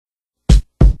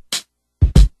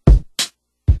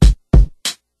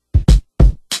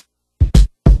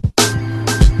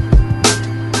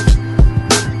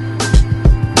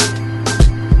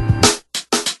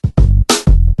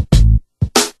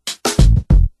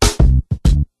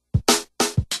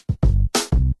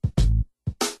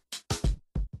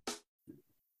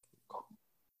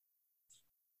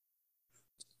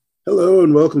Hello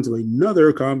and welcome to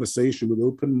another conversation with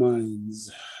open minds.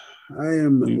 I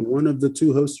am Mm. one of the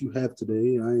two hosts you have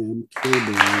today. I am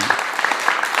Kilburn.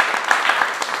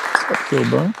 What's up,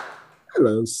 Kilburn?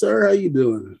 Hello, sir. How you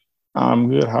doing? I'm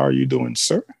good. How are you doing,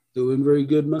 sir? Doing very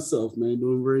good myself, man.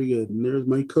 Doing very good. And there's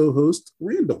my co-host,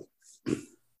 Randall.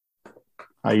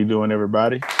 How you doing,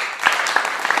 everybody?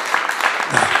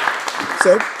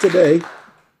 So today,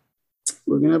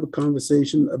 we're going to have a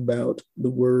conversation about the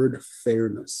word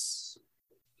fairness.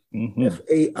 Mm-hmm.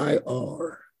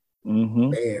 F-A-I-R.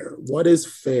 Mm-hmm. Fair. What is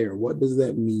fair? What does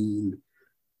that mean?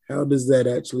 How does that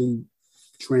actually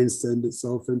transcend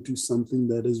itself into something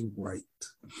that is right?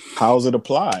 How's it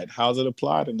applied? How's it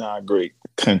applied in our great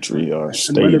country or And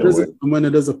state? when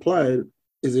it is applied,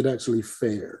 is it actually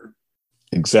fair?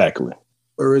 Exactly.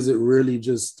 Or is it really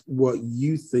just what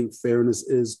you think fairness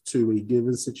is to a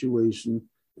given situation,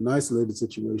 an isolated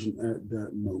situation at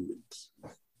that moment?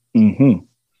 Mm-hmm.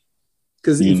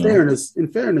 Because in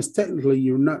fairness, technically,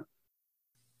 you're not.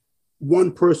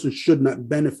 One person should not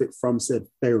benefit from said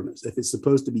fairness. If it's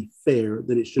supposed to be fair,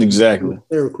 then it should be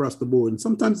fair across the board. And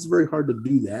sometimes it's very hard to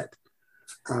do that.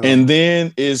 And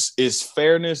then is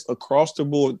fairness across the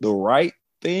board the right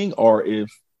thing, or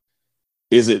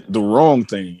is it the wrong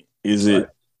thing?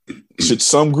 Should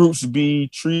some groups be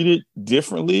treated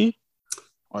differently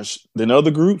than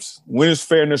other groups? When is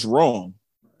fairness wrong?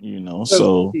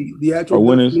 So the actual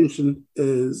definition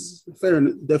is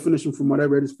fairness. Definition from what I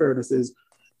read is fairness is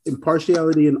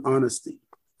impartiality and honesty,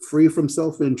 free from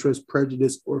self-interest,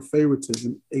 prejudice, or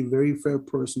favoritism, a very fair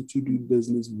person to do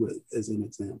business with, as an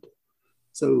example.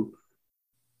 So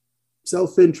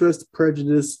self-interest,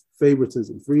 prejudice,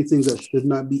 favoritism, three things that should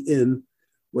not be in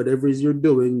whatever it is you're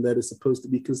doing that is supposed to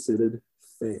be considered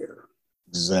fair.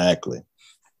 Exactly.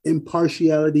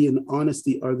 Impartiality and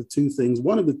honesty are the two things,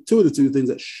 two of the two things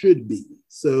that should be.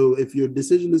 So if your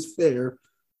decision is fair,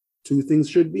 two things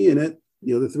should be in it.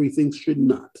 The other three things should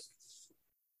not.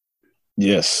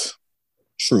 Yes,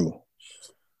 true.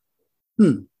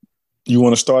 You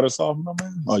want to start us off, my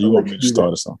man? Or you want me to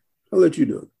start us off? I'll let you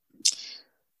do it.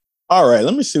 All right,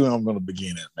 let me see where I'm going to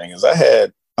begin at, man. Because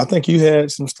I think you had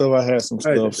some stuff. I had some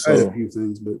stuff. I had a few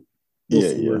things, but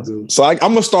yeah. So I'm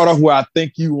going to start off where I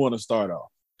think you want to start off.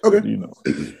 Okay.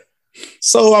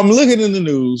 So I'm looking in the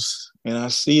news and I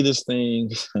see this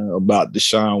thing about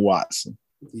Deshaun Watson.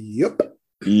 Yep.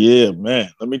 Yeah,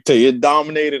 man. Let me tell you, it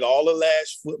dominated all the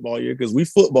last football year because we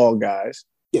football guys.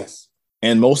 Yes.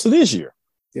 And most of this year.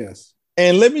 Yes.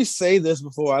 And let me say this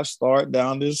before I start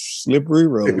down this slippery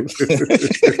road.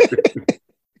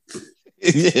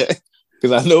 Yeah,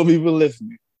 because I know people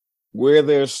listening. Where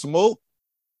there's smoke,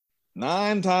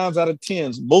 9 times out of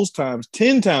 10, most times,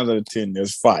 10 times out of 10,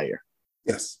 there's fire.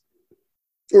 Yes.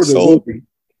 Or there's open.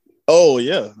 Oh,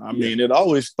 yeah. I mean, it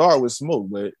always starts with smoke.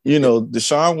 But,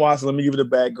 Deshaun Watson, let me give you the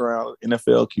background.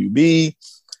 NFL QB.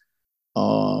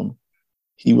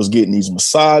 He was getting these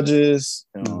massages.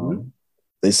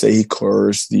 They say he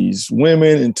coerced these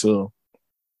women into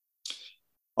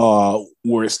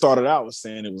where it started out with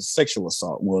saying it was sexual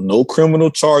assault. Well, no criminal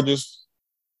charges.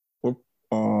 They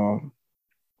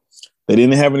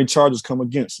didn't have any charges come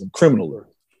against him criminally.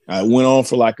 It went on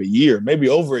for like a year, maybe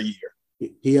over a year.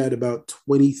 He had about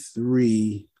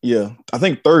 23. Yeah, I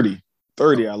think 30.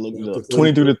 30, I looked it up.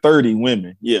 23 to 30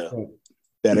 women,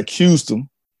 that accused him.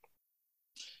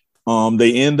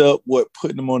 They end up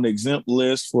putting him on the exempt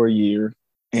list for a year.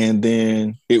 And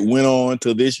then it went on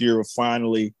to this year where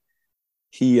finally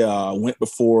he went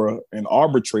before an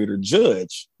arbitrator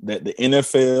judge that the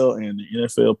NFL and the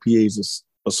NFLPA's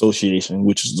association,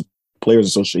 which is the Players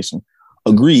Association,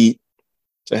 agreed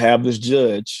to have this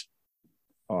judge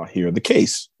hear the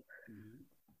case.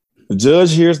 The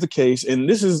judge hears the case, and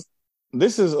this is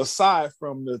aside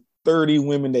from the 30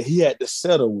 women that he had to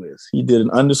settle with. He did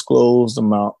an undisclosed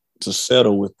amount to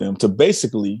settle with them to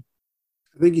basically.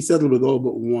 I think he settled with all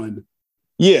but one.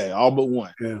 Yeah, all but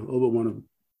one. Yeah, all but one of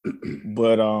them.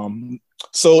 But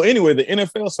so anyway, the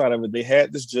NFL side of it, they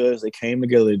had this judge. They came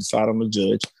together. They decided on the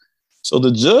judge. So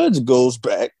the judge goes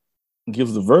back,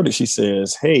 gives the verdict. She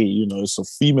says, hey, it's a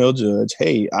female judge.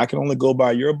 Hey, I can only go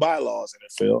by your bylaws,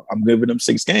 NFL. I'm giving them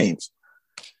 6 games.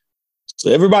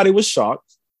 So everybody was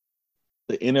shocked.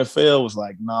 The NFL was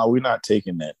like, nah, we're not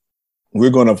taking that. We're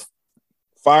going to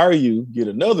fire you, get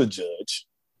another judge.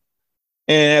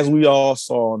 And as we all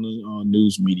saw on the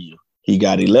news media, he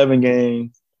got 11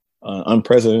 games,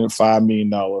 unprecedented $5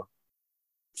 million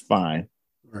fine.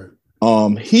 Right.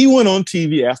 He went on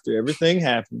TV after everything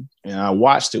happened, and I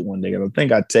watched it one day, and I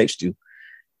think I texted you.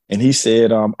 And he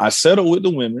said, I settled with the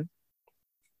women,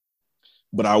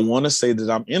 but I want to say that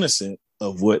I'm innocent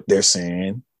of what they're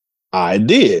saying I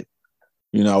did.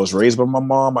 I was raised by my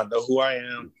mom. I know who I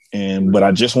am, but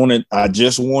I just wanted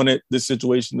this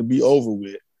situation to be over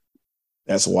with.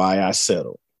 That's why I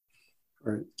settled.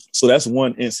 Right. So that's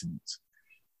one incident.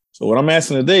 So what I'm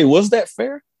asking today, was that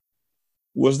fair?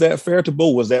 Was that fair to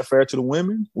both? Was that fair to the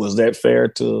women? Was that fair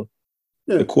to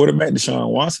the quarterback, Deshaun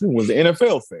Watson? Was the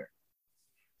NFL fair?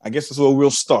 I guess that's where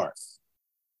we'll start.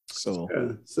 So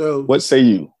what say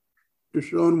you?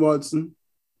 Deshaun Watson,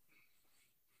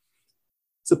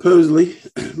 supposedly,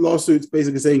 lawsuits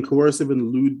basically saying coercive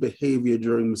and lewd behavior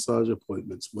during massage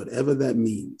appointments, whatever that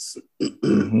means.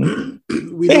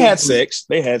 Mm-hmm. They had sex.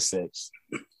 I was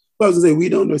going to say, we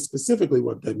don't know specifically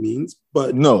what that means,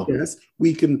 but yes,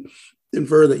 we can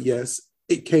infer that, yes,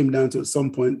 it came down to at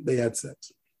some point they had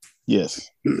sex. Yes.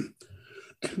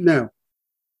 Now,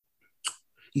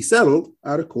 he settled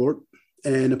out of court,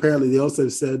 and apparently they also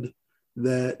said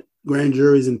that grand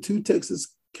juries in 2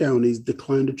 Texas counties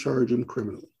declined to charge him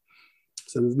criminally.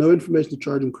 So there's no information to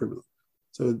charge him criminally.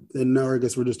 So then now I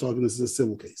guess we're just talking this is a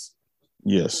civil case.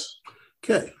 Yes.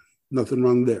 Okay. Nothing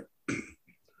wrong there.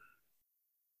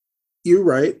 You're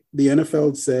right. The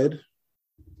NFL said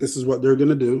this is what they're going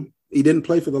to do. He didn't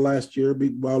play for the last year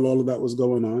while all of that was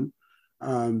going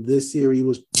on. This year he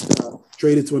was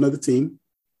traded to another team.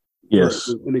 Yes.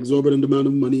 For an exorbitant amount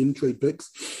of money in trade picks.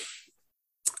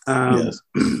 Yes.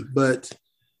 But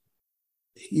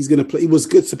he's going to play. He was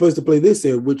supposed to play this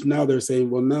year, which now they're saying,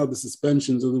 well, now the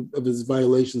suspensions of his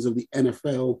violations of the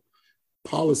NFL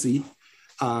policy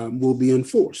will be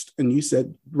enforced. And you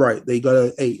said, right, they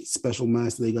got a special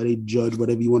master, they got a judge,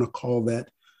 whatever you want to call that,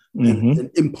 an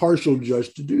impartial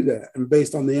judge to do that. And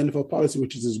based on the NFL policy,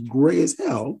 which is as gray as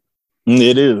hell.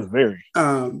 It is very.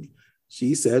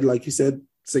 She said, like you said,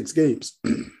 6 games.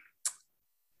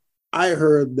 I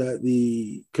heard that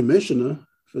the commissioner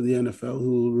for the NFL,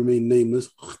 who will remain nameless,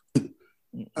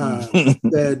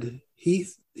 said he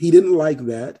didn't like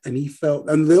that, and he felt,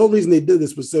 and the only reason they did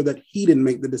this was so that he didn't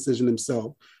make the decision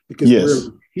himself, because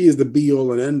he is the be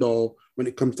all and end all when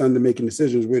it comes time to making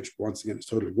decisions, which once again is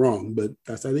totally wrong, but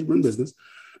that's how they run business.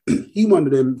 He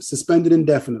wanted him suspended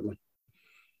indefinitely,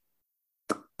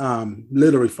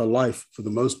 literally for life for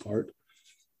the most part.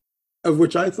 Of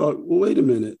which I thought, well, wait a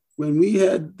minute. When we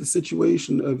had the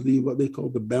situation of what they call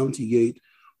the bounty gate,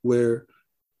 where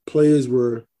players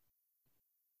were,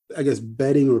 I guess,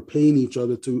 betting or paying each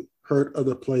other to hurt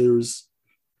other players.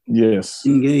 Yes.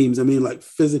 In games. I mean, like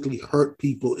physically hurt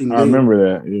people in games. I remember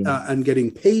that. Yeah. And getting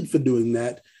paid for doing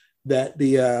that. That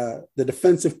the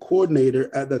defensive coordinator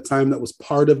at that time that was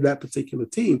part of that particular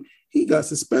team, he got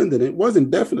suspended. It wasn't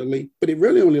definitely, but it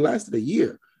really only lasted a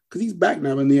year because he's back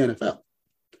now in the NFL.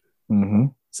 Mm-hmm.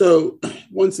 So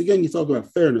once again, you talk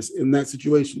about fairness in that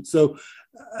situation. So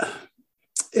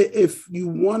if you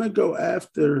want to go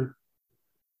after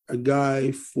a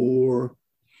guy for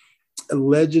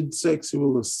alleged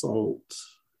sexual assault.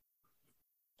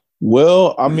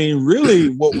 Well, I mean, really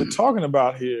what we're talking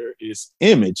about here is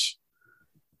image,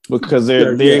 because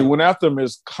they went after him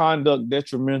as conduct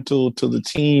detrimental to the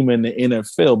team and the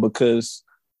NFL because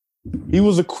he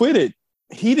was acquitted.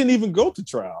 He didn't even go to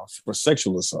trial for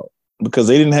sexual assault because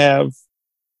they didn't have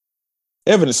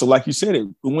evidence. So like you said,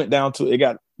 it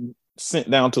got sent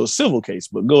down to a civil case,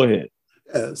 but go ahead.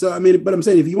 Yeah, so, I mean, but I'm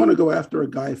saying if you want to go after a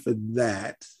guy for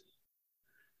that,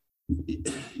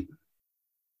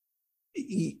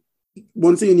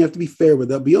 once again, you have to be fair with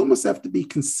that, but you almost have to be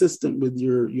consistent with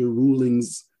your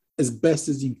rulings as best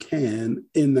as you can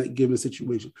in that given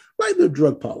situation, like the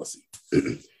drug policy.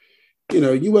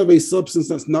 You have a substance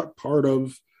that's not part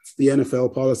of the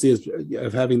NFL policy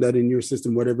of having that in your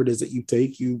system, whatever it is that you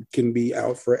take, you can be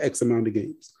out for X amount of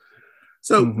games.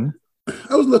 So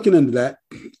I was looking into that,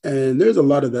 and there's a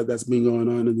lot of that's been going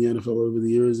on in the NFL over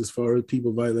the years as far as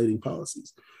people violating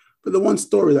policies. But the one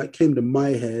story that came to my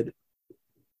head,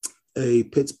 a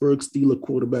Pittsburgh Steelers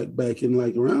quarterback back in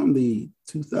like around the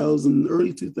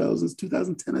early 2000s,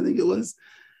 2010, I think it was.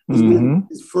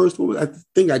 His first one, I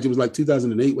think actually was like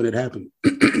 2008 when it happened.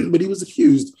 But he was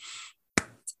accused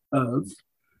of,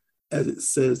 as it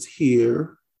says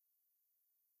here,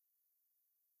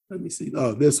 let me see.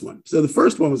 Oh, this one. So the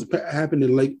first one happened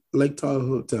in Lake Tahoe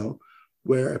Hotel,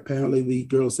 where apparently the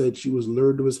girl said she was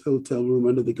lured to his hotel room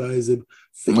under the guise of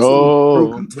fixing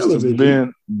broken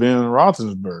television. Ben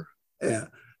Roethlisberger. Yeah.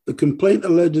 The complaint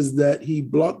alleges that he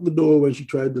blocked the door when she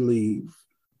tried to leave.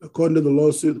 According to the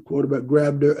lawsuit, the quarterback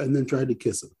grabbed her and then tried to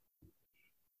kiss her.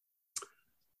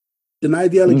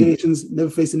 Denied the allegations, never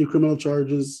faced any criminal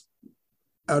charges,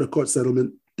 out of court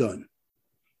settlement, done.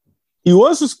 He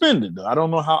was suspended, though. I don't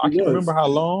know how. I can't remember how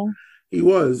long. He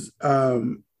was.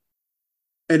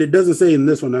 And it doesn't say in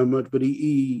this one how much, but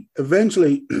he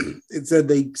eventually, it said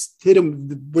they hit him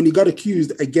when he got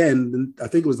accused again. I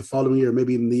think it was the following year,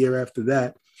 maybe even the year after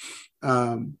that.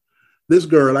 This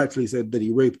girl actually said that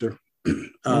he raped her,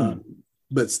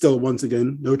 but still, once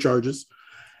again, no charges.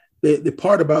 The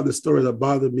part about the story that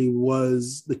bothered me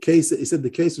was the case. He said the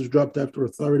case was dropped after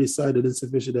authorities cited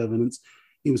insufficient evidence.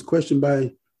 He was questioned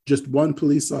by just one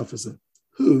police officer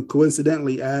who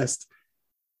coincidentally asked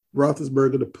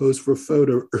Roethlisberger to pose for a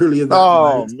photo earlier that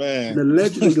night, man, and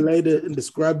allegedly later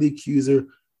described the accuser,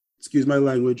 excuse my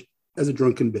language, as a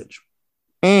drunken bitch.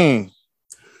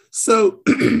 So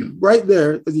right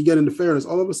there, as you get into fairness,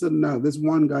 all of a sudden now this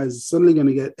one guy is suddenly going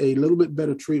to get a little bit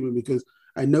better treatment because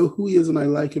I know who he is and I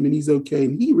like him and he's okay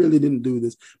and he really didn't do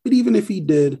this. But even if he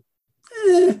did,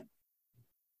 yeah,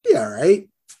 all right,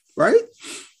 right?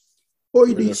 Or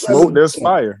you do smoke, there's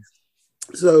fire.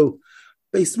 So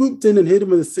they swooped in and hit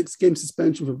him with a 6-game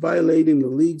suspension for violating the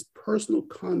league's personal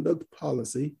conduct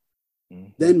policy,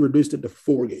 then reduced it to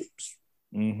 4 games.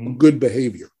 Good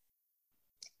behavior.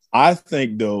 I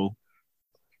think, though,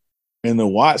 in the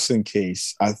Watson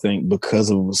case, I think because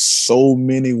of so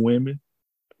many women,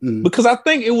 because I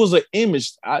think it was an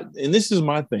image, and this is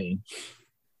my thing.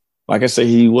 Like I said,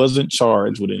 he wasn't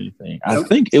charged with anything. I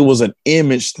think it was an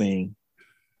image thing.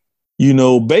 You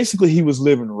know, basically he was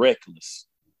living reckless.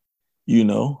 You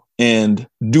know, and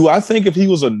do I think if he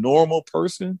was a normal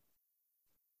person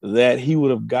that he would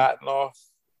have gotten off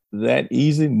that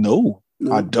easy? No,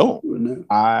 I don't.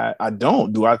 I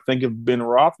don't. Do I think if Ben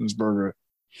Roethlisberger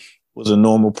was a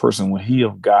normal person, would he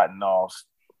have gotten off?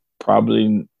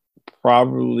 Probably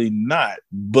not.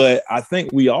 But I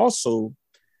think we also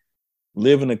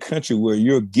live in a country where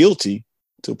you're guilty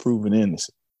till proven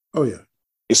innocent. Oh yeah,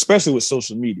 especially with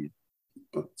social media,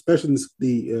 especially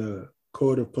the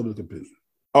court of public opinion.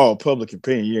 Oh, public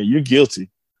opinion. Yeah, you're guilty.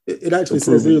 It actually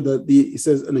says here that it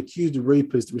says an accused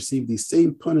rapist received the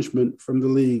same punishment from the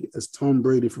league as Tom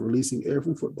Brady for releasing air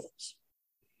from footballs.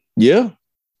 Yeah.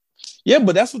 Yeah,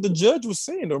 but that's what the judge was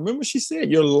saying. Remember, she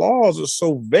said your laws are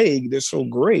so vague, they're so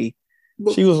gray.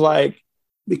 But she was like,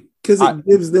 because it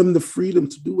gives them the freedom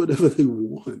to do whatever they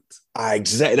want.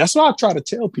 Exactly. That's what I try to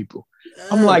tell people.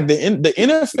 I'm like, the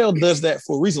NFL does that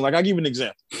for a reason. Like, I'll give you an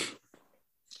example.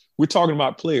 We're talking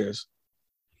about players.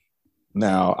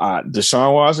 Now,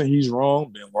 Deshaun Watson, he's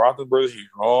wrong. Ben Roethlisberger, he's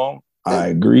wrong. Yeah. I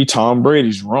agree. Tom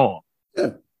Brady's wrong.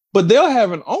 Yeah. But they'll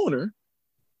have an owner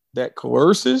that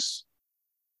coerces,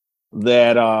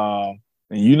 that,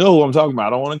 and you know who I'm talking about. I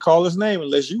don't want to call his name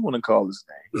unless you want to call his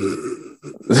name.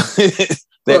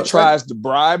 That tries to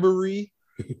bribery,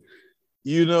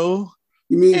 you know.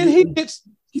 You mean and he gets.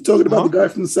 You talking about the guy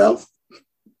from the South?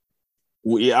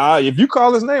 Well, yeah, if you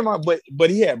call his name out, but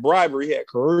he had bribery, he had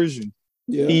coercion.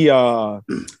 Yeah.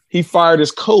 He fired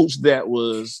his coach that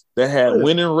had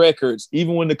winning records,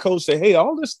 even when the coach said, "Hey,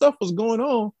 all this stuff was going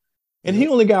on," and he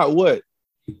only got what?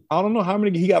 I don't know how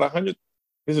many. He got 100.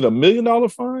 Is it $1 million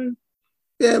fine?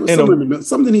 Yeah, it was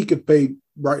something he could pay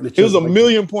right in the check. It was $1.5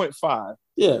 million.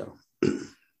 Yeah.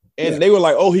 And they were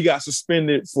like, "Oh, he got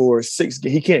suspended for 6.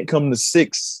 He can't come to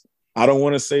 6." I don't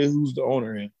want to say who's the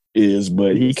owner is,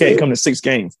 but he can't come to 6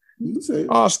 games. You can say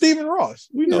Stephen Ross.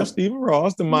 We know Stephen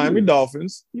Ross, the Miami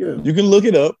Dolphins. Yeah. You can look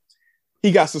it up.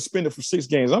 He got suspended for 6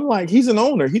 games. I'm like, he's an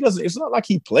owner. He doesn't, it's not like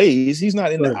he plays. He's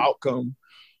not in the outcome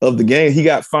of the game. He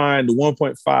got fined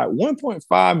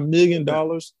 $1.5 million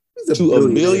to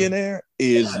a billionaire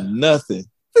is nothing.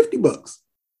 $50.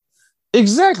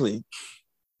 Exactly.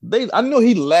 I know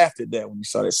he laughed at that when he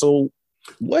saw that. So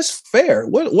what's fair?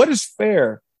 What is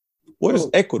fair? What is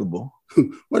equitable?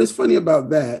 What is funny about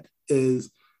that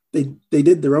is they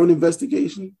did their own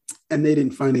investigation and they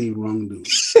didn't find any wrongdoing.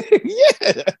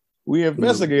 Yeah. We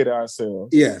investigated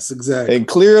ourselves. Yes, exactly. And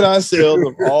cleared ourselves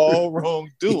of all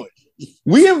wrongdoing.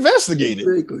 We investigated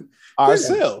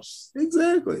ourselves. Yeah,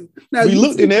 exactly. Now we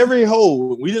looked in every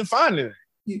hole. We didn't find anything.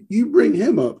 You bring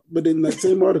him up, but in that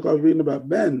same article I was reading about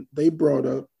Ben, they brought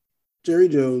up Jerry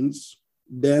Jones,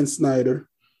 Dan Snyder,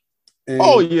 and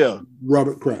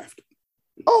Robert Kraft.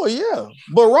 Oh, yeah.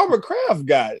 But Robert Kraft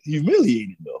got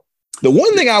humiliated, though. The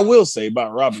one thing I will say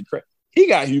about Robert Kraft, he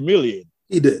got humiliated.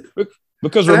 He did.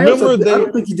 Because remember, I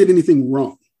don't think he did anything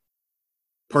wrong,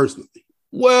 personally.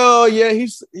 Well, yeah,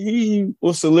 he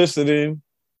was soliciting.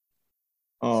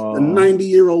 A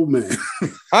 90-year-old man.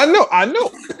 I know.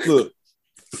 Look.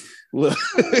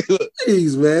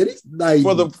 Jeez, man, he's 90.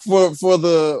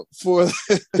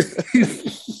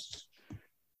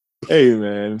 Hey,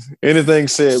 man, anything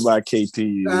said by KT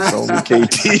is only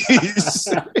KT's.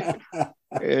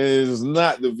 It is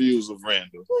not the views of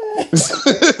Randall.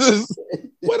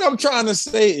 What I'm trying to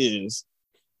say is,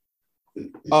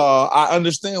 I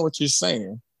understand what you're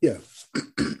saying. Yeah.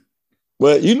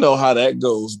 But you know how that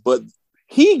goes. But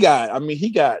he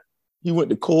went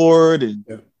to court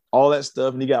and all that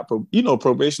stuff, and he got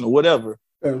probation or whatever.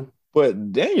 Yeah.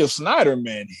 But Daniel Snyder,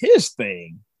 man, his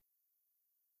thing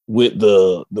with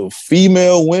the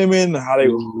female women, how they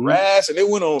were harassed, and it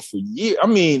went on for years. I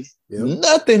mean,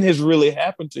 nothing has really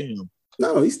happened to him.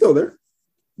 No, he's still there.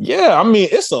 Yeah, I mean,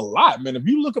 it's a lot, man. If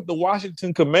you look up the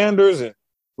Washington Commanders, and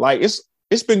like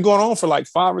it's been going on for like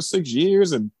 5 or 6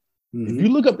 years, and if you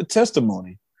look up the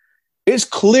testimony, it's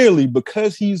clearly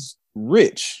because he's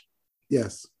rich.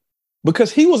 Yes.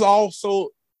 Because he was also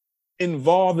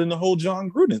involved in the whole John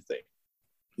Gruden thing.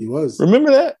 He was.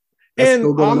 Remember that? That's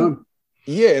still going on.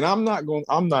 Yeah, and I'm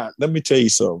not, let me tell you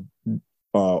something,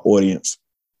 audience.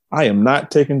 I am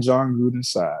not taking John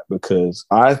Gruden's side because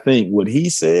I think what he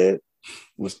said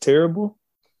was terrible.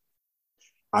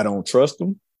 I don't trust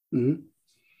him.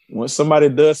 Mm-hmm. When somebody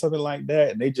does something like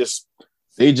that and they just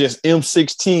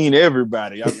M16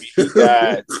 everybody. I mean, he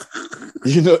got,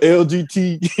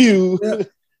 LGBTQ.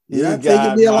 Yeah. He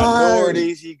got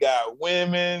minorities. He got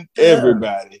women.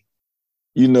 Everybody.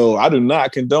 I do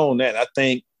not condone that. I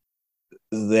think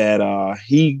that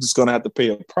he's going to have to pay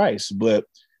a price. But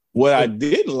what I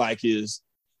didn't like is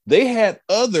they had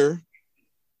other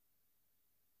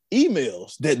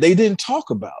emails that they didn't talk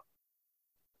about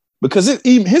because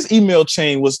his email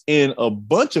chain was in a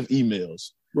bunch of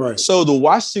emails. Right. So the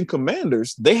Washington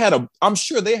Commanders, I'm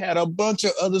sure they had a bunch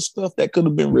of other stuff that could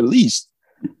have been released,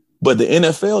 but the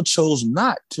NFL chose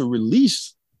not to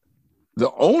release the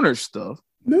owner stuff.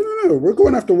 No. We're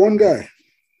going after one guy.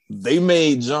 They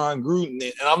made John Gruden,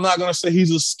 and I'm not going to say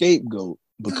he's a scapegoat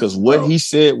because what he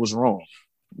said was wrong.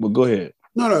 But go ahead.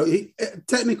 No.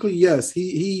 Technically, yes,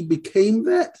 he became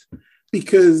that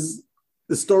because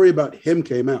the story about him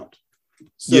came out.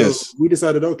 So we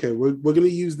decided, okay, we're going to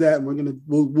use that, and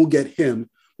we'll get him.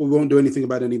 We won't do anything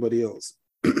about anybody else.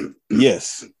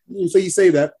 Yes. So you say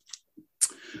that.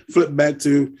 Flip back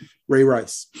to Ray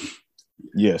Rice.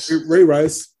 Yes. Ray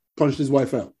Rice punched his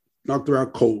wife out, knocked her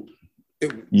out cold.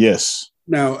 Yes.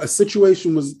 Now, a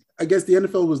situation was, I guess the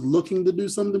NFL was looking to do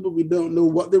something, but we don't know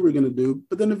what they were going to do.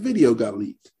 But then the video got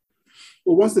leaked.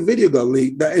 Well, once the video got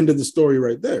leaked, that ended the story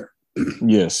right there.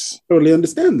 Yes. Totally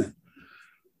understand that.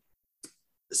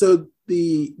 So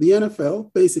the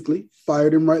NFL basically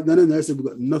fired him right then and there, said we've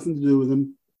got nothing to do with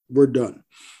him. We're done.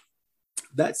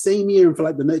 That same year, and for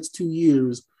like the next 2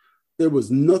 years, there was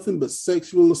nothing but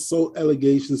sexual assault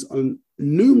allegations on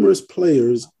numerous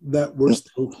players that were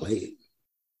still playing.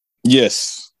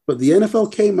 Yes. But the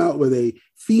NFL came out with a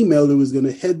female who was going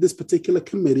to head this particular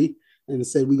committee and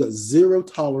said, we got zero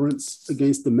tolerance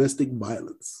against domestic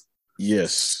violence.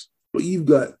 Yes. But you've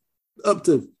got up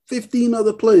to 15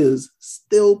 other players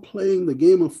still playing the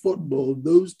game of football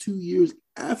those 2 years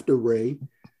after Ray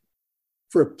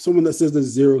for someone that says there's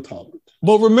zero tolerance.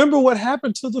 But remember what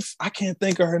happened to I can't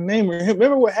think of her name.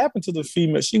 Remember what happened to the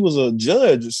female? She was a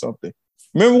judge or something.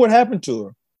 Remember what happened to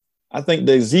her? I think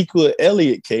the Ezekiel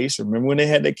Elliott case. Remember when they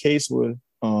had that case where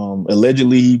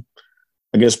allegedly he,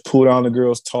 I guess, pulled on the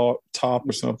girl's top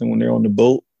or something when they're on the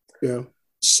boat? Yeah.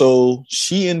 So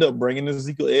she ended up bringing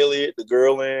Ezekiel Elliott, the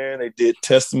girl in. They did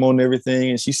testimony and everything.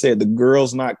 And she said the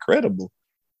girl's not credible.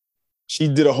 She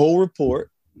did a whole report.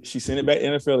 She sent it back to the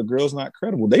NFL. The girl's not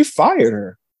credible. They fired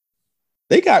her.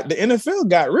 The NFL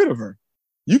got rid of her.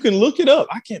 You can look it up.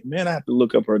 I have to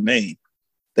look up her name.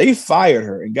 They fired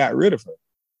her and got rid of her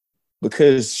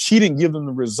because she didn't give them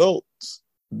the results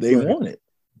they wanted.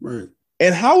 Right.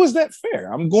 And how is that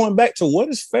fair? I'm going back to what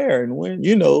is fair and when,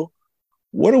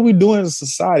 what are we doing as a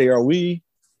society?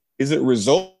 Is it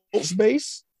results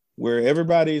based where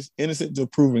everybody's innocent until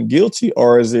proven guilty?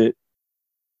 Or is it,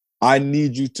 I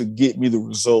need you to get me the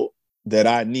result that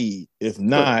I need. If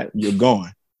not, you're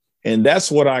gone. And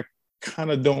that's what I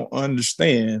kind of don't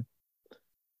understand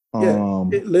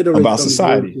about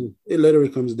society. It literally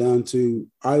comes down to,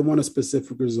 I want a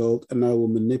specific result and I will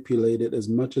manipulate it as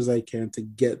much as I can to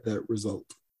get that result.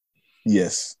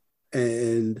 Yes.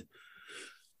 And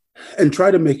try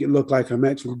to make it look like I'm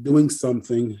actually doing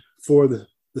something for the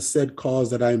said cause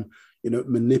that I'm,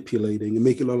 manipulating, and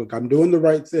make it look like I'm doing the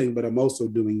right thing, but I'm also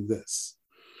doing this.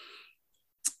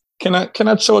 Can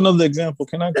I show another example?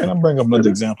 Can I bring up another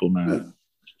example, man?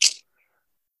 Yeah.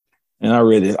 And I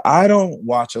read it. I don't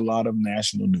watch a lot of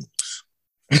national news,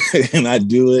 and I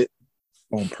do it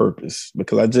on purpose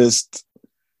because I just,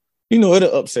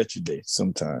 it'll upset your day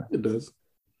sometimes. It does.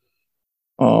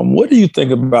 What do you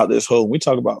think about this whole? We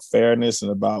talk about fairness and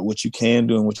about what you can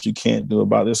do and what you can't do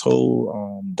about this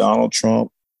whole Donald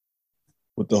Trump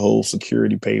with the whole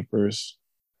security papers.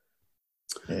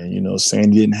 and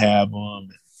saying you didn't have them.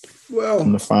 Well,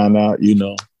 come to find out,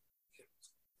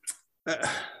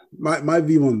 my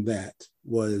view on that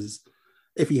was,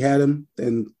 if he had them,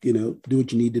 then do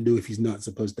what you need to do if he's not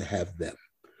supposed to have them,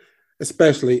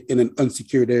 especially in an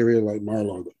unsecured area like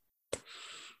Mar-a-Lago.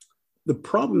 The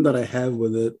problem that I have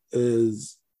with it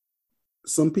is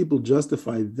some people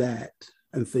justify that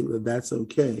and think that that's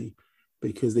okay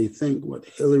because they think what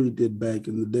Hillary did back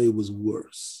in the day was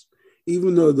worse,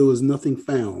 even though there was nothing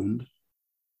found.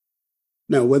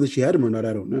 Now, whether she had them or not,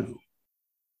 I don't know.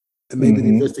 And maybe the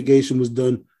investigation was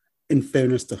done in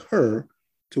fairness to her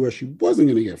to where she wasn't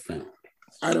going to get found.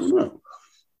 I don't know.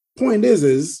 Point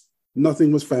is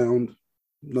nothing was found,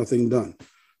 nothing done.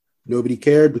 Nobody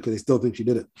cared because they still think she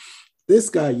did it. This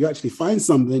guy, you actually find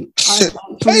something.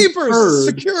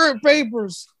 Secure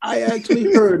papers. I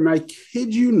actually heard, and I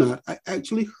kid you not, I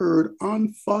actually heard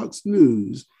on Fox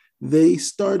News, they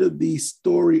started the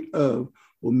story of,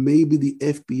 well, maybe the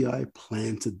FBI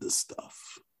planted the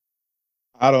stuff.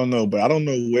 I don't know, but I don't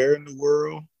know where in the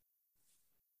world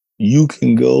you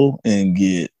can go and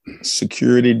get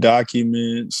security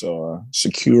documents or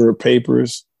secure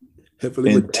papers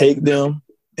and take them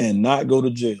and not go to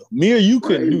jail. Me or you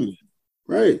couldn't do that.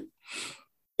 Right.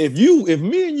 If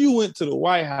me and you went to the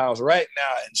White House right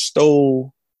now and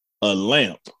stole a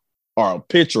lamp or a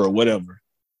picture or whatever,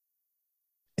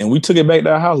 and we took it back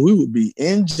to our house, we would be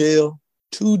in jail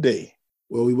today.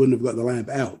 Well, we wouldn't have got the lamp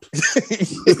out.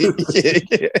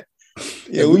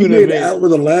 Yeah, we made it out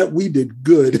with a lamp. We did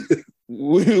good.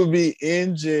 We would be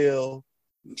in jail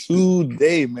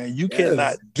today, man. You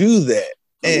cannot do that.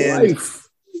 And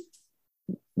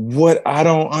what I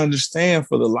don't understand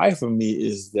for the life of me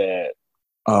is that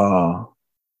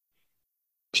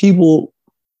people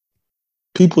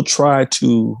try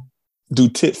to do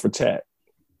tit for tat.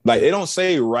 Like, they don't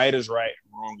say right is right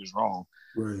and wrong is wrong.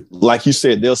 Right. Like you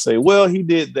said, they'll say, well, he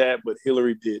did that, but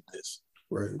Hillary did this.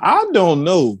 Right. I don't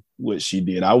know what she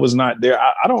did. I was not there.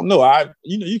 I don't know.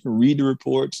 You can read the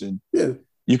reports and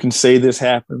you can say this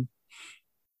happened.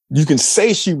 You can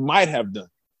say she might have done.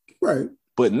 Right.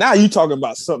 But now you're talking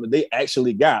about something they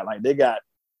actually got. Like, they got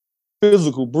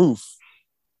physical proof.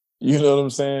 You know what I'm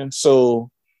saying? So,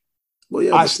 well,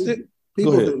 yeah,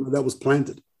 people think that was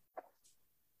planted.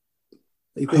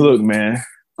 Look, man.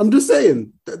 I'm just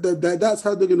saying that's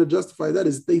how they're going to justify that,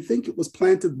 is they think it was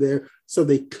planted there so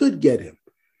they could get him.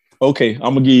 Okay,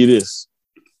 I'm going to give you this.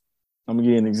 I'm going to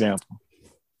give you an example.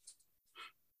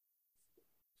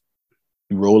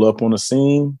 You roll up on a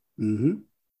scene. Mm-hmm.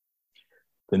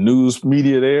 The news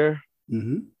media there.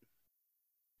 Mm-hmm.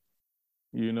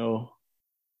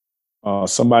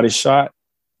 Somebody shot.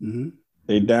 Mm-hmm.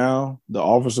 They down. The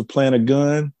officer plant a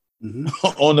gun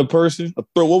on the person.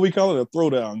 What we call it? A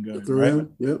throwdown gun. Right?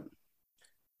 Yep.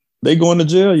 They going to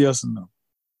jail? Yes or no?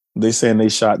 They saying they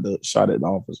shot at the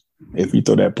officer. If you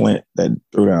throw that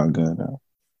throwdown gun out,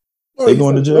 they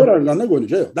going to jail. They're going to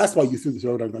jail. That's why you threw the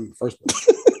throwdown gun in the first place.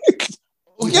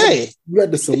 Okay. You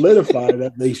had to solidify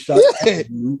that they shot at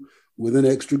you with an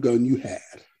extra gun you had.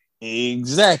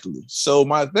 Exactly. So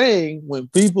my thing, when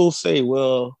people say,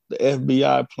 well, the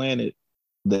FBI planted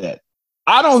that,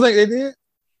 I don't think they did,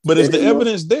 but is the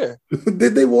evidence there?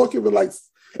 Did they walk in with like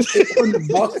 800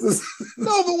 boxes?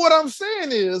 No, but what I'm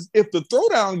saying is, if the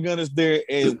throwdown gun is there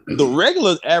and the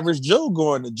regular average Joe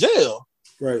going to jail,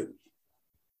 right,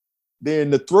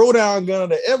 then the throwdown gun of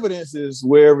the evidence is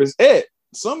wherever it's at.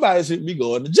 Somebody should be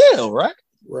going to jail, right?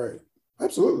 Right.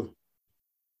 Absolutely.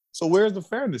 So where's the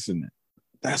fairness in that?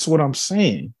 That's what I'm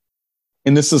saying.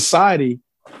 In the society,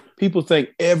 people think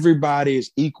everybody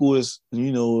is equal, is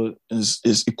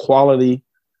equality.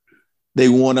 They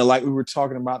want to, like we were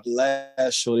talking about the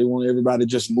last show, they want everybody to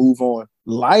just move on.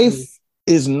 Life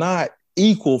is not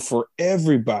equal for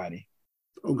everybody.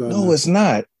 Oh God, no, it's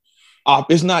not.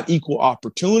 It's not equal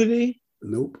opportunity.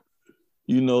 Nope.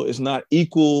 It's not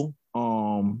equal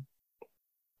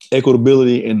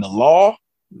equitability in the law.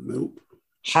 Nope.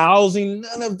 Housing,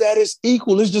 none of that is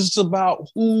equal. It's just about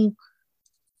who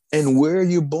and where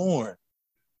you're born.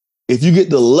 If you get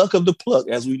the luck of the pluck,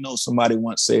 as we know, somebody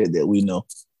once said that we know,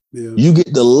 you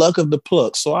get the luck of the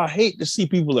pluck. So I hate to see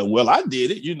people that, well, I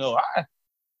did it.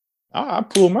 I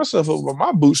pulled myself up by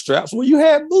my bootstraps. Well, you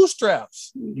had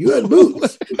bootstraps. You had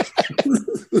boots.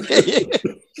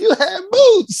 You had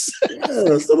boots.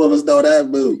 Yeah, some of us don't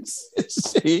have boots.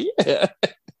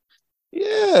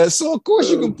 Yeah. So of course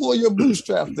you can pull your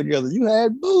bootstraps together. You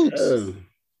had boots. Yeah.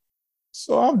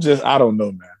 So I don't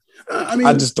know, man.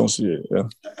 I just don't see it. Yeah.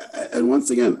 And once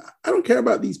again, I don't care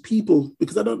about these people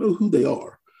because I don't know who they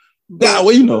are. But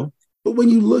when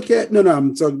you look at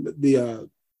I'm talking the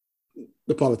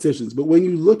the politicians. But when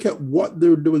you look at what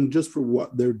they're doing just for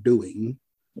what they're doing,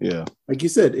 yeah, like you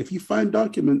said, if you find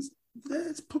documents,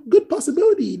 there's a good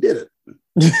possibility he did it.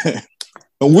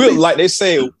 And we'll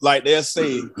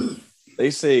they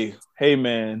say, hey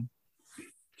man,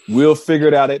 we'll figure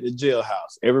it out at the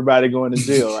jailhouse. Everybody going to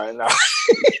jail right now.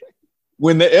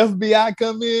 When the FBI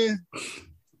come in,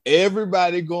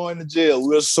 everybody going to jail.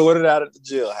 We'll sort it out at the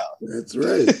jailhouse. That's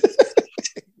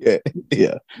right.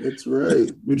 yeah. That's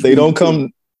right. They don't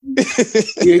come.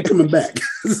 He ain't coming back.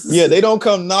 Yeah, they don't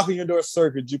come knocking your door, sir.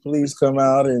 Could you please come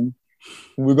out and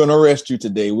we're going to arrest you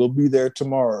today. We'll be there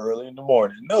tomorrow early in the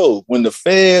morning. No, when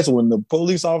the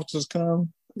police officers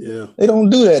come, they don't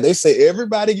do that. They say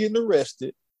everybody getting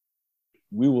arrested.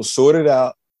 We will sort it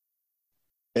out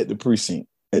at the precinct,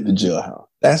 at the jailhouse.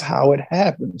 That's how it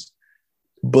happens.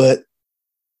 But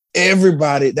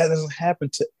that doesn't happen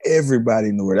to everybody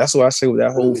in the world. That's why I say with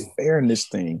that whole fairness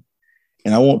thing.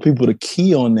 And I want people to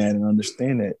key on that and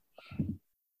understand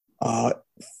that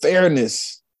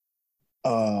fairness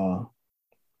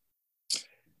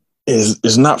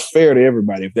is not fair to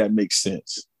everybody, if that makes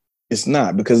sense. It's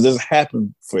not, because it doesn't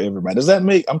happen for everybody. Does that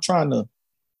make, I'm trying to.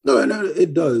 No,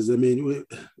 it does. I mean,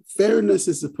 fairness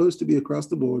is supposed to be across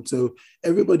the board. So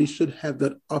everybody should have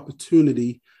that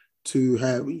opportunity to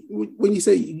have, when you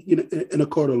say, in a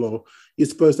court of law, you're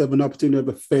supposed to have an opportunity to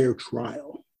have a fair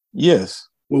trial. Yes.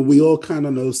 When we all kind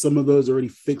of know some of those are already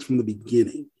fixed from the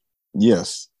beginning.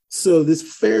 Yes. So this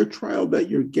fair trial that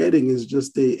you're getting is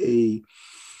just it's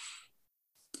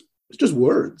just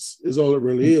words is all it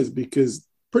really is, because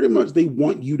pretty much they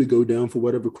want you to go down for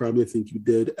whatever crime they think you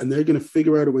did, and they're going to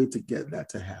figure out a way to get that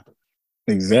to happen.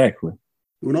 Exactly.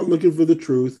 We're not looking for the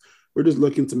truth. We're just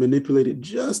looking to manipulate it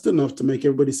just enough to make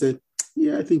everybody say,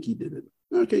 yeah, I think he did it.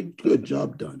 Okay, good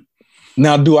job done.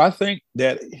 Now, do I think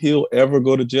that he'll ever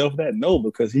go to jail for that? No,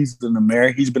 because he's been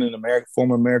an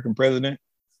former American president.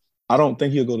 I don't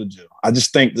think he'll go to jail. I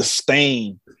just think the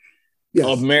stain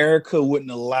of America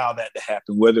wouldn't allow that to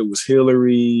happen, whether it was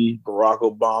Hillary, Barack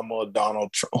Obama,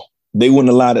 Donald Trump. They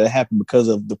wouldn't allow that to happen because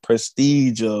of the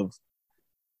prestige of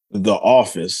the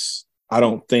office. I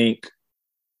don't think.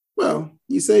 Well,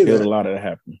 you say that. He'll allow that to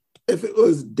happen. If it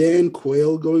was Dan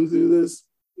Quayle going through this,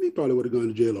 he probably would have gone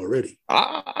to jail already.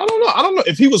 I don't know. I don't know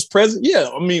if he was president. Yeah,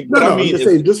 I mean, I'm just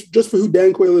saying, just for who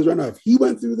Dan Quayle is right now. If he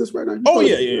went through this right now,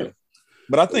 yeah.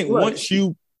 But I think once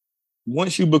you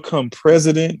become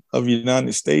president of the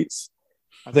United States,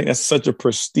 I think that's such a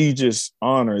prestigious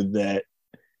honor that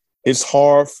it's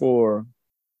hard for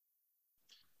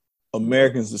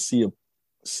Americans to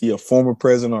see a former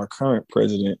president or a current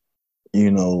president, I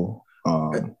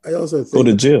also think go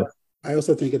to jail. I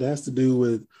also think it has to do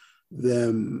with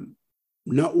them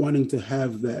not wanting to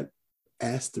have that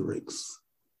asterisk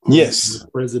on the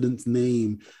president's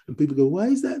name. And people go, why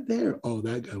is that there? Oh,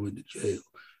 that guy went to jail.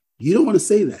 You don't want to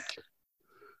say that.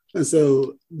 And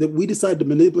so we decide to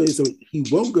manipulate it so he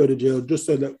won't go to jail, just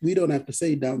so that we don't have to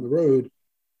say down the road,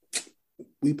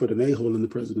 we put an a-hole in the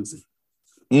presidency.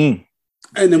 And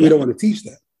then we don't want to teach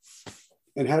that.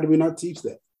 And how do we not teach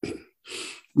that?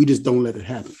 We just don't let it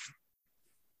happen.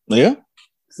 Yeah.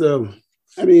 So,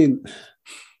 I mean,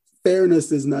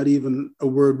 fairness is not even a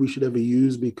word we should ever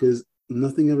use, because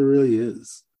nothing ever really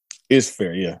is. It's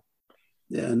fair, yeah.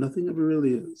 Yeah, nothing ever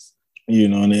really is.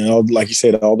 And then, like you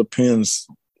said, it all depends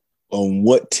on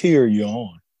what tier you're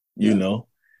on. You know,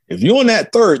 if you're on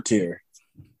that third tier,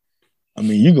 I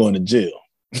mean, you're going to jail.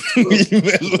 You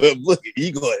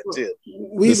going to jail.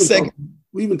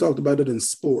 We even talked about it in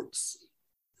sports.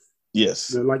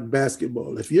 Yes. Like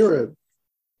basketball. If you're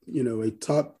a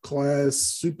top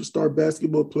class superstar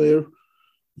basketball player,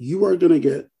 you are going to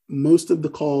get most of the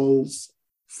calls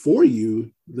for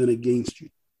you than against you.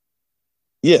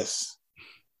 Yes.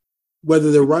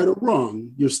 Whether they're right or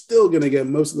wrong, you're still going to get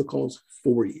most of the calls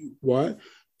for you. Why?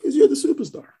 Because you're the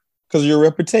superstar. Because of your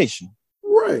reputation.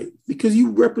 Right. Because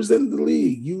you represent the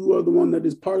league. You are the one that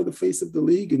is part of the face of the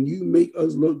league, and you make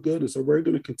us look good. And so we're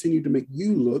going to continue to make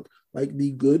you look like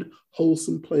the good,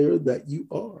 wholesome player that you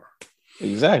are.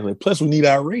 Exactly. Plus, we need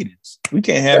our ratings. We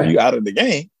can't have you out of the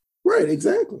game. Right.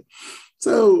 Exactly.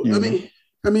 So, I mean,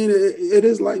 it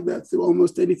is like that through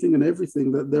almost anything and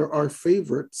everything, that there are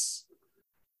favorites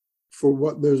for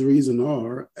what those reasons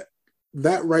are.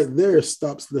 That right there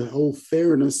stops the whole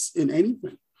fairness in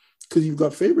anything, because you've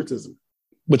got favoritism.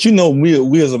 But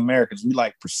we as Americans, we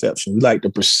like perception. We like to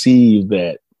perceive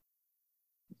that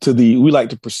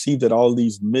all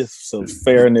these myths of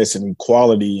fairness and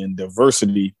equality and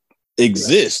diversity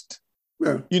exist.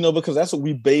 Yeah. Because that's what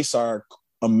we base our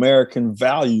American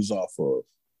values off of.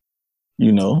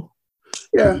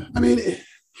 Yeah. I mean,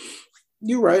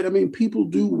 you're right. I mean, people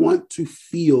do want to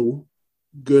feel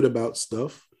good about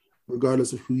stuff,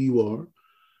 regardless of who you are.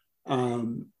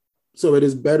 So it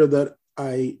is better that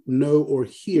I know or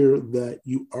hear that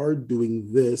you are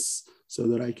doing this so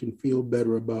that I can feel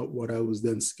better about what I was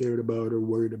then scared about or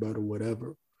worried about or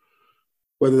whatever.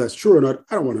 Whether that's true or not,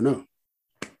 I don't want to know.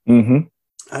 Mm-hmm.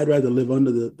 I'd rather live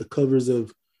under the covers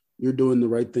of you're doing the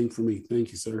right thing for me.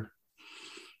 Thank you, sir.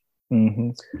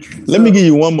 Mm-hmm. Let me give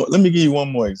you one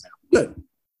more example. Good.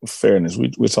 Fairness.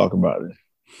 We're talking about it.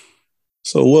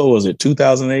 So what was it?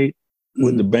 2008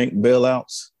 with the bank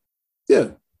bailouts.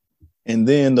 Yeah. And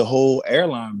then the whole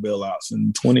airline bailouts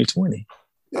in 2020.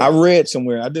 Yeah. I read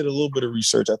somewhere, I did a little bit of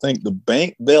research. I think the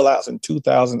bank bailouts in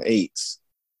 2008,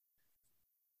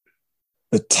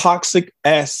 the toxic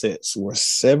assets were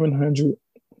 $700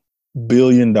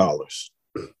 billion.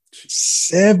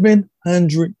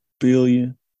 $700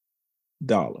 billion.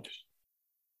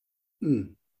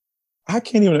 I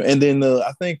can't even. And then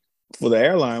I think for the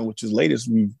airline, which is latest,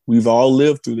 we've all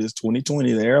lived through this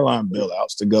 2020, the airline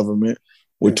bailouts, the government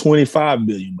with $25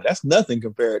 billion, but that's nothing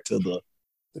compared to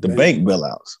the bank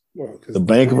bailouts. Well, the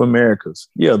Bank of Americas,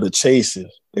 the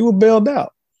Chases, they were bailed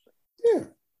out. Yeah,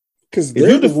 because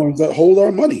they're the ones that hold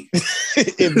our money.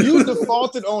 If you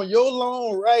defaulted on your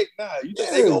loan right now, you think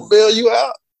they're gonna bail you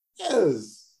out?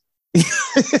 Yes.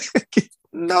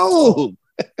 No.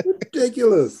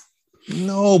 Ridiculous.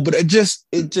 No, but it just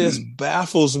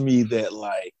baffles me that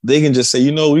like they can just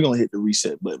say, we're gonna hit the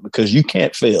reset button because you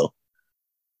can't fail.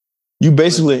 You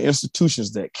basically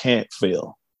institutions that can't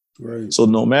fail. Right. So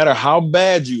no matter how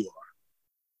bad you are,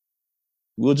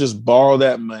 we'll just borrow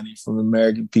that money from the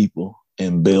American people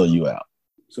and bail you out.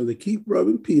 So they keep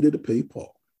robbing Peter to pay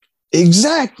Paul.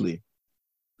 Exactly.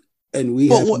 And we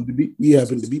happen to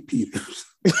be Peter.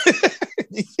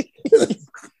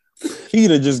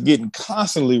 Peter just getting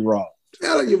constantly robbed.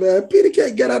 Telling you, man, Peter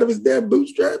can't get out of his damn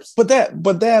bootstraps. But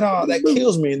that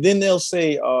kills me. And then they'll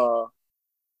say,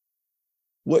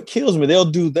 what kills me, they'll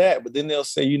do that, but then they'll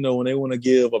say, when they want to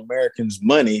give Americans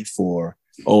money for,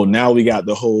 now we got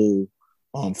the whole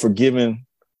forgiving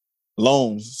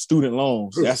loans, student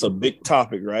loans. That's a big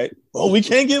topic, right? Oh, we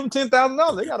can't give them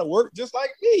 $10,000. They got to work just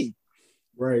like me.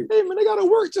 Right. Hey, man, they got to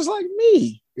work just like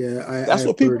me. Yeah, that's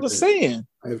what people are saying.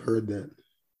 I've heard that.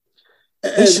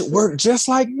 They should work just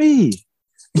like me.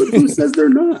 But who says they're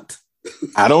not?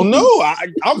 I don't know.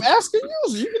 I'm asking you.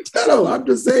 So you can tell. No, I'm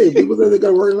just saying. People say they got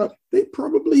to work like they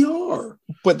probably are.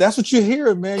 But that's what you're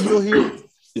hearing, man. You'll hear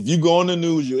if you go on the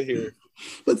news, you'll hear it.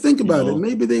 But think about it.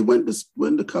 Maybe they went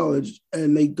to college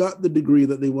and they got the degree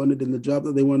that they wanted and the job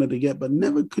that they wanted to get, but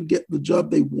never could get the job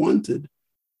they wanted.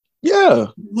 Yeah.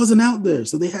 It wasn't out there.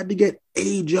 So they had to get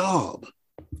a job.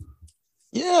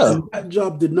 Yeah. And that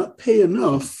job did not pay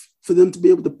enough for them to be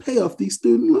able to pay off these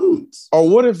student loans. Or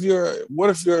what if your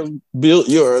loans are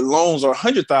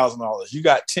 $100,000? You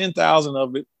got $10,000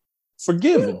 of it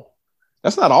forgiven. Yeah.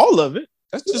 That's not all of it.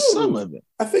 That's just some of it.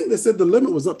 I think they said the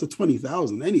limit was up to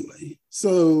 20,000 anyway.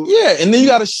 So yeah, and then you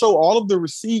got to show all of the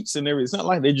receipts and everything. It's not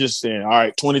like they're just saying, "All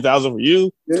right, 20,000 for you."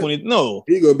 Yeah. 20. No,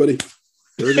 here you go, buddy.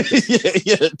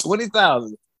 yeah,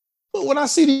 20,000. But when I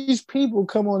see these people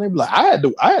come on, they be like, I had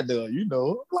to,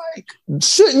 like,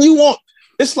 shouldn't you want?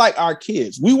 It's like our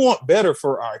kids. We want better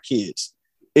for our kids.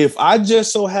 If I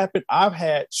just so happen, I've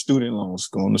had student loans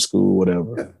going to school,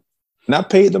 whatever, and I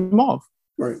paid them off.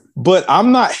 Right. But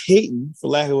I'm not hating, for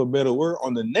lack of a better word,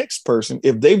 on the next person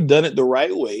if they've done it the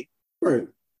right way. Right.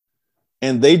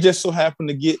 And they just so happen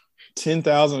to get $10,000,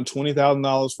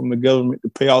 $20,000 from the government to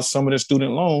pay off some of their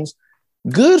student loans.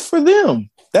 Good for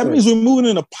them. That means we're moving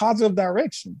in a positive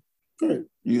direction. Right.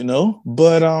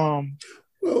 But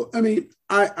well, I mean,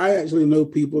 I actually know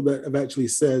people that have actually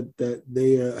said that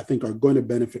they I think are going to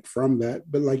benefit from that.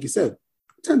 But like you said,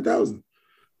 10,000.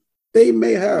 They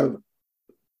may have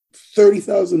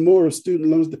 30,000 more student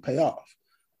loans to pay off.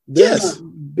 They're not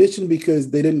bitching because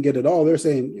they didn't get it all. They're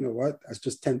saying, you know what, that's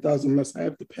just 10,000 less I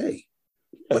have to pay.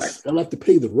 But I still have to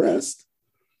pay the rest.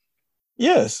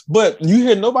 Yes, but you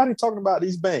hear nobody talking about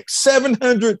these banks.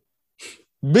 700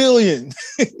 billion.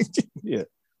 Yeah.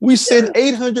 We sent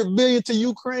 800 billion to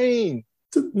Ukraine.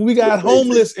 We got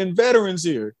homeless and veterans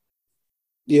here.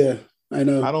 Yeah, I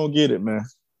know. I don't get it, man.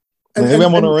 Maybe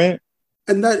I'm on a rant.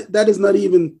 And that is not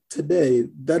even today.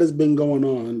 That has been going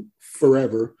on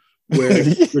forever, where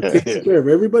you're taking care of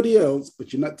everybody else,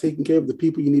 but you're not taking care of the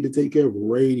people you need to take care of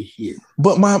right here.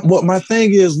 But my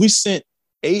thing is, we sent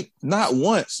not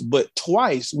once, but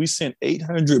twice, we sent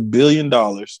 $800 billion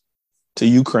to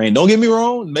Ukraine. Don't get me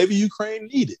wrong. Maybe Ukraine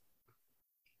needed.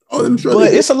 Oh, I'm sure.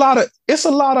 But it's a lot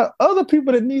of other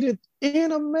people that needed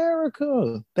in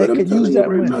America But that I'm could telling use you that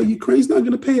right now, money. Ukraine's not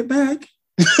going to pay it back.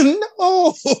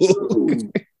 No.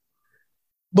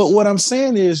 But what I'm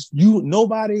saying is,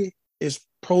 nobody is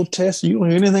protesting. You don't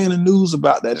hear anything in the news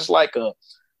about that. It's like a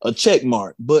check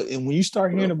mark. But when you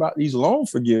start hearing about these loan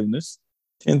forgiveness,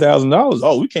 $10,000,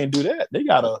 oh, we can't do that. They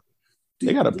got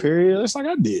a period. It's like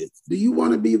I did. Do you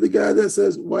want to be the guy that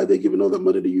says why they giving all that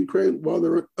money to Ukraine while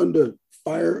they're under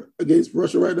fire against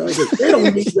Russia right now? Like, they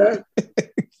don't need that.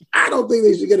 I don't think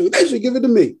they should get it. They should give it to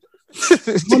me. You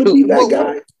want to be that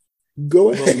guy?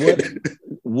 Go ahead.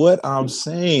 What I'm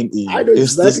saying is, I know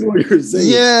exactly what you're saying.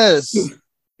 Yes.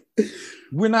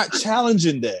 We're not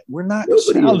challenging that. We're not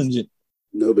challenging.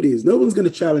 Nobody is. No one's going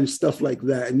to challenge stuff like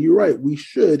that. And you're right. We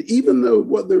should, even though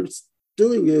what they're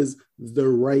doing is the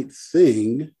right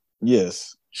thing.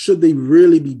 Yes. Should they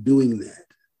really be doing that?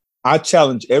 I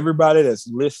challenge everybody that's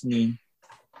listening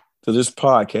to this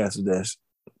podcast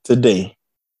today,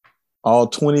 all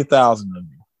 20,000 of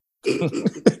you.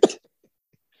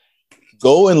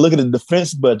 Go and look at the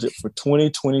defense budget for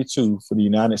 2022 for the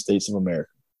United States of America.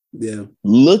 Yeah.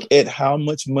 Look at how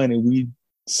much money we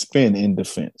spend in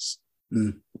defense.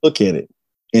 Look at it.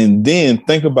 And then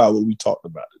think about what we talked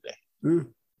about today.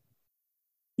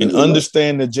 And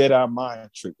understand the Jedi mind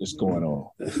trick that's going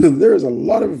on. There is a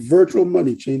lot of virtual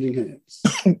money changing hands.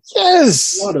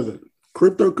 Yes. A lot of it.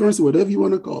 Cryptocurrency, whatever you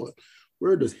want to call it.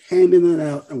 We're just handing it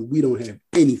out and we don't have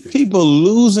anything. People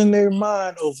losing their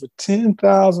mind over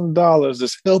 $10,000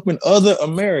 that's helping other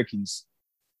Americans.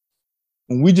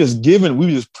 And we just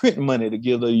print money to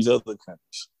give these other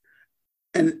countries.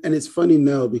 And it's funny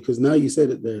now because now you said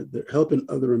it there, they're helping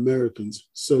other Americans.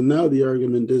 So now the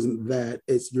argument isn't that,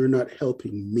 it's you're not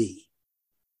helping me.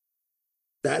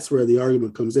 That's where the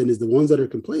argument comes in, is the ones that are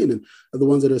complaining are the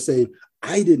ones that are saying,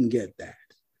 I didn't get that.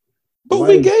 But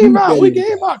we gave out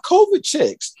COVID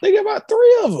checks. They gave out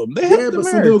 3 of them. They helped but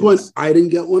some people going, I didn't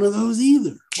get one of those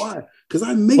either. Why? Because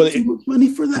I make too much money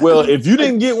for that. Well, if you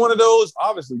didn't get one of those,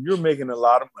 obviously you're making a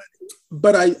lot of money.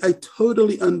 But I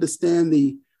totally understand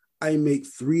I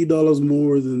make $3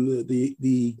 more than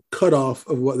the cutoff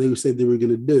of what they said they were going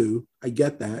to do. I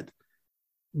get that.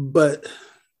 But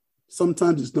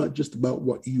sometimes it's not just about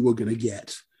what you are going to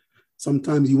get.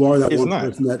 Sometimes you are that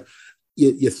person that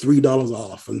you're $3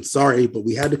 off. I'm sorry, but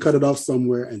we had to cut it off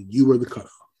somewhere and you were the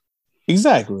cutoff.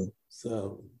 Exactly.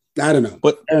 So I don't know.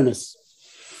 But fairness.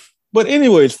 But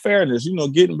anyways, fairness,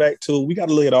 getting back to it, we got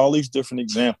to look at all these different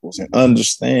examples and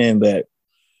understand that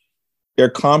they're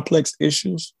complex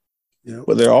issues. Yeah.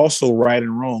 But they're also right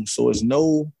and wrong. So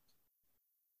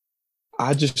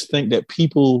I just think that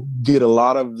people get a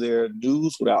lot of their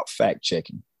news without fact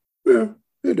checking. Yeah,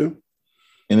 they do.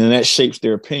 And then that shapes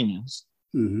their opinions.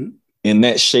 Mm-hmm. And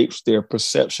that shapes their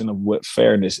perception of what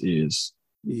fairness is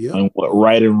and what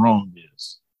right and wrong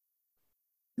is.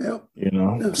 Yeah.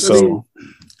 So.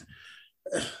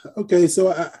 Okay.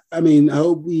 So, I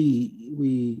hope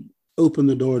we open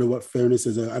the door to what fairness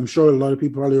is. I'm sure a lot of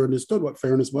people probably understood what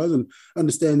fairness was and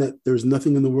understand that there's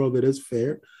nothing in the world that is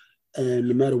fair. And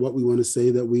no matter what we want to say,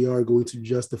 that we are going to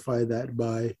justify that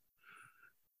by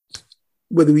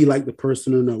whether we like the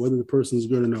person or not, whether the person is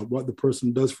good or not, what the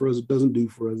person does for us or doesn't do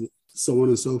for us, so on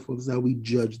and so forth, is how we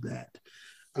judge that.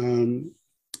 I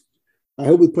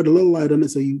hope we put a little light on it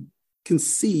so you can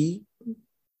see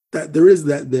that there is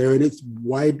that there and it's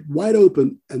wide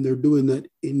open and they're doing that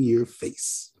in your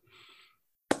face.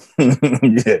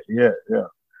 Yeah.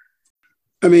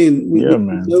 I mean, we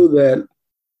know that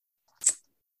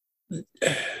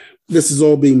this is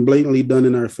all being blatantly done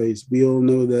in our face. We all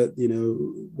know that,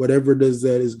 whatever it is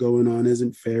that is going on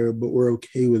isn't fair, but we're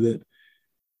okay with it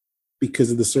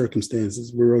because of the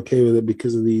circumstances. We're okay with it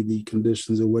because of the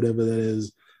conditions or whatever that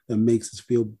is that makes us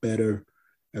feel better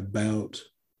about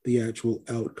the actual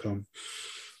outcome.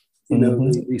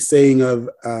 The saying of,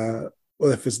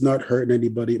 well, if it's not hurting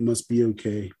anybody, it must be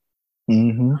okay.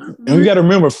 Mm-hmm. And we got to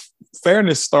remember,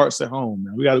 fairness starts at home.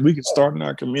 Man. We can start in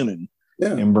our community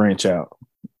and branch out.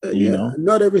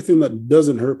 Not everything that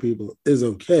doesn't hurt people is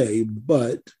okay,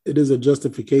 but it is a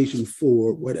justification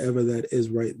for whatever that is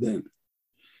right then.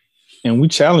 And we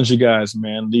challenge you guys,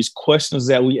 man. These questions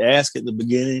that we ask at the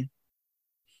beginning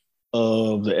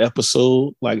of the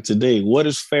episode, like today, what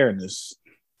is fairness?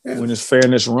 Yeah. When is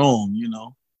fairness wrong?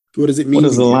 What does it mean? What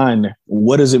is the line there?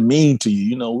 What does it mean to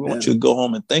you? We want you to go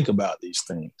home and think about these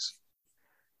things.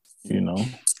 And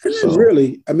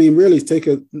then really take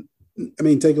a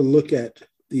look at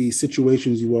the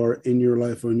situations you are in your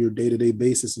life on your day-to-day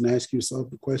basis and ask yourself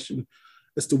the question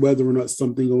as to whether or not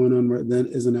something going on right then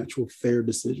is an actual fair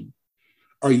decision.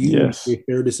 Are you making a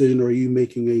fair decision, or are you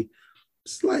making a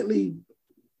slightly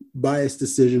biased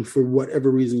decision for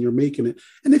whatever reason you're making it.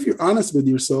 And if you're honest with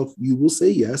yourself, you will say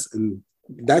yes, and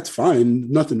that's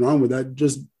fine. Nothing wrong with that.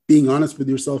 Just being honest with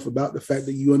yourself about the fact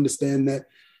that you understand that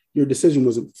your decision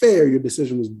wasn't fair, your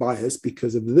decision was biased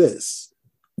because of this.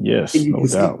 Yes, and you no can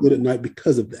doubt. sleep good at night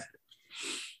because of that.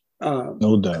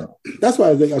 No doubt. That's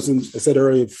why I think I said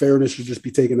earlier, fairness should just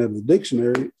be taken out of the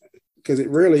dictionary, because it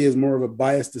really is more of a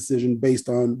biased decision based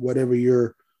on whatever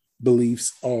your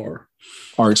beliefs are.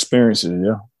 Our experiences,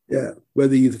 yeah. Yeah.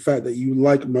 Whether the fact that you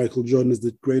like Michael Jordan as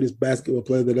the greatest basketball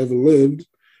player that ever lived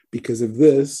because of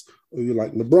this, or you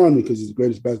like LeBron because he's the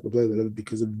greatest basketball player that ever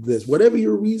because of this. Whatever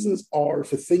your reasons are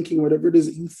for thinking whatever it is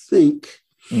that you think,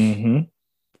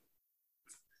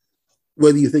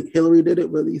 whether you think Hillary did it,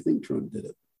 whether you think Trump did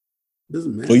it,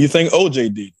 doesn't matter. Well, you think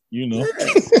OJ did, you know?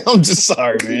 Yeah. I'm just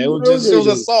sorry, man. It was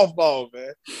a softball,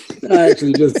 man. I know.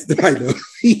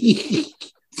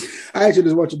 I actually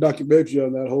just watched a documentary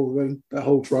on that whole thing, that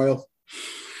whole trial.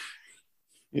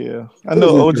 Yeah. I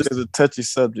know OJ is a touchy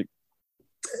subject.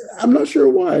 I'm not sure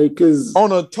why, because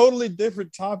on a totally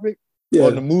different topic,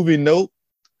 on the movie Nope,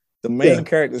 the main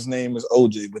character's name is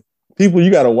OJ. But people, you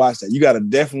got to watch that. You got to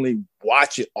definitely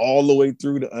watch it all the way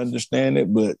through to understand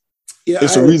it. But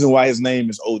it's a reason why his name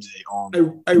is OJ.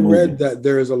 I read that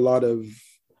there is a lot of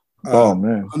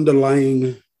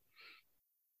underlying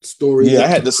stories. Yeah, I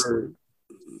had to.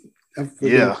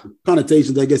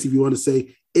 Connotations, I guess, if you want to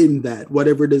say, in that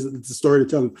whatever it is, it's a story to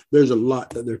tell them. There's a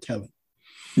lot that they're telling.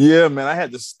 Yeah, man, I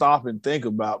had to stop and think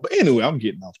about. But anyway, I'm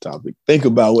getting off topic. Think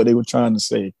about what they were trying to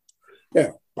say.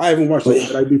 Yeah, I haven't watched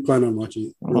it, but I do plan on watching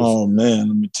it. Oh man,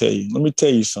 let me tell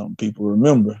you something, people.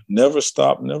 Remember, never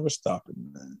stop, never stopping,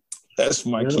 man. That's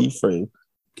my key phrase.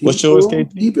 What's yours,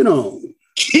 KT? Keep it on.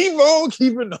 Keep on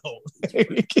keeping on.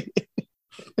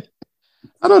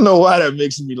 I don't know why that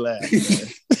makes me laugh.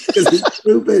 Because it's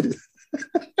stupid.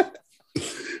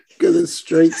 Because it's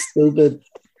straight stupid.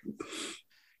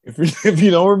 If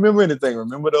you don't remember anything,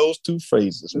 remember those two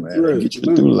phrases, man. Right. Get you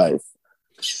through life.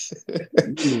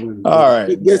 All right.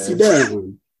 It gets you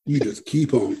down. You just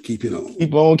keep on keeping on.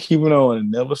 Keep on keeping on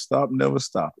and never stop, never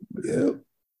stop. Yep.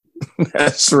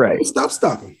 That's right. Stop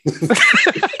stopping.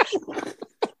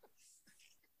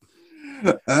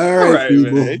 All right,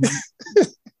 people. Man.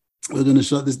 We're going to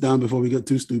shut this down before we get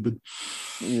too stupid.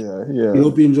 Yeah. We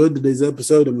hope you enjoyed today's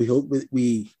episode, and we hope that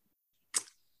we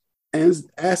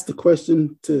ask the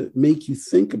question to make you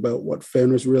think about what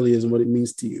fairness really is and what it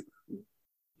means to you,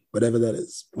 whatever that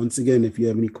is. Once again, if you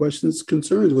have any questions,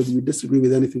 concerns, whether you disagree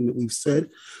with anything that we've said,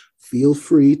 feel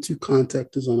free to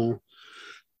contact us on our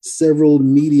several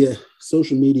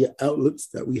social media outlets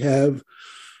that we have.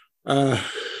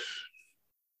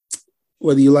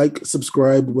 Whether you like,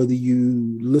 subscribe, whether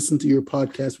you listen to your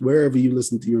podcast, wherever you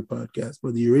listen to your podcast,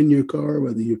 whether you're in your car,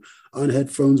 whether you're on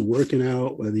headphones working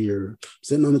out, whether you're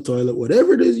sitting on the toilet,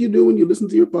 whatever it is you do when you listen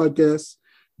to your podcast,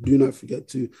 do not forget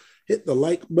to hit the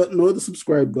like button or the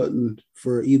subscribe button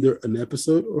for either an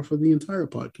episode or for the entire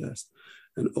podcast.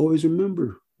 And always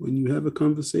remember, when you have a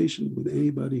conversation with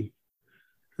anybody,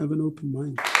 have an open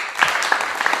mind.